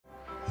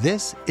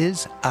This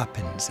is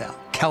Appenzell,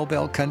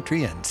 Cowbell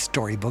country and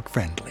storybook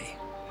friendly.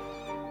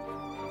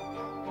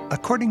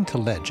 According to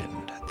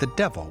legend, the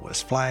devil was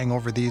flying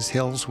over these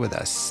hills with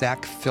a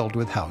sack filled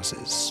with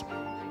houses.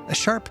 A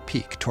sharp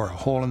peak tore a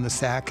hole in the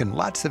sack and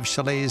lots of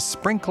chalets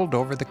sprinkled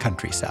over the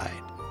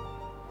countryside.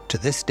 To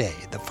this day,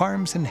 the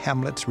farms and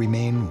hamlets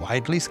remain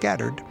widely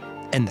scattered,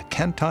 and the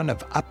canton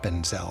of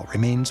Appenzell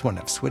remains one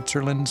of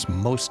Switzerland's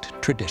most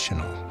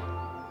traditional.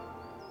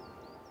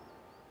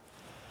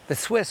 The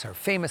Swiss are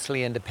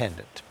famously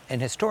independent,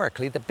 and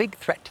historically the big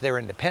threat to their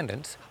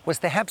independence was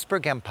the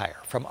Habsburg Empire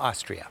from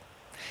Austria.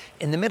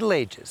 In the Middle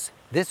Ages,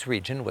 this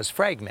region was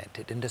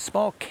fragmented into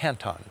small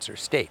cantons or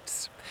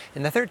states.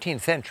 In the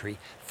 13th century,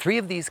 3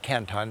 of these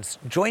cantons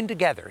joined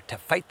together to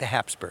fight the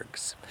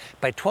Habsburgs.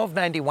 By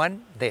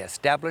 1291, they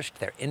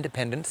established their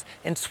independence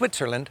and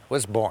Switzerland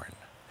was born.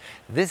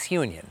 This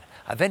union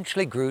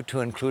eventually grew to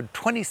include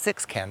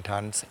 26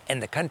 cantons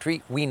and the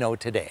country we know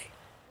today.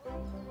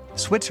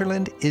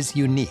 Switzerland is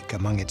unique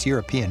among its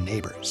European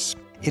neighbors.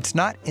 It's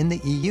not in the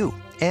EU,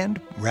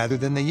 and rather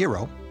than the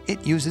euro,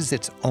 it uses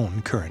its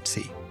own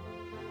currency.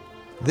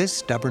 This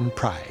stubborn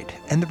pride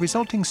and the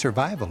resulting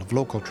survival of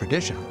local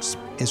traditions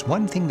is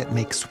one thing that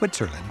makes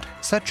Switzerland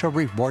such a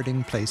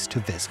rewarding place to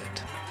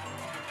visit.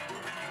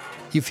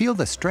 You feel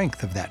the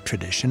strength of that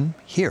tradition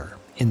here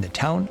in the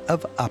town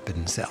of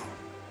Appenzell.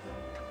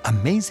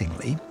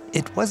 Amazingly,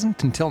 it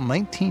wasn't until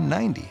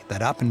 1990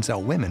 that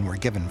Appenzell women were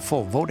given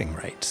full voting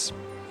rights.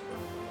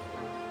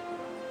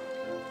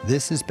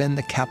 This has been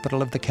the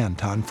capital of the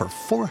canton for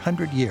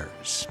 400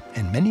 years,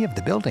 and many of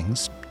the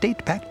buildings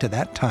date back to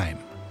that time.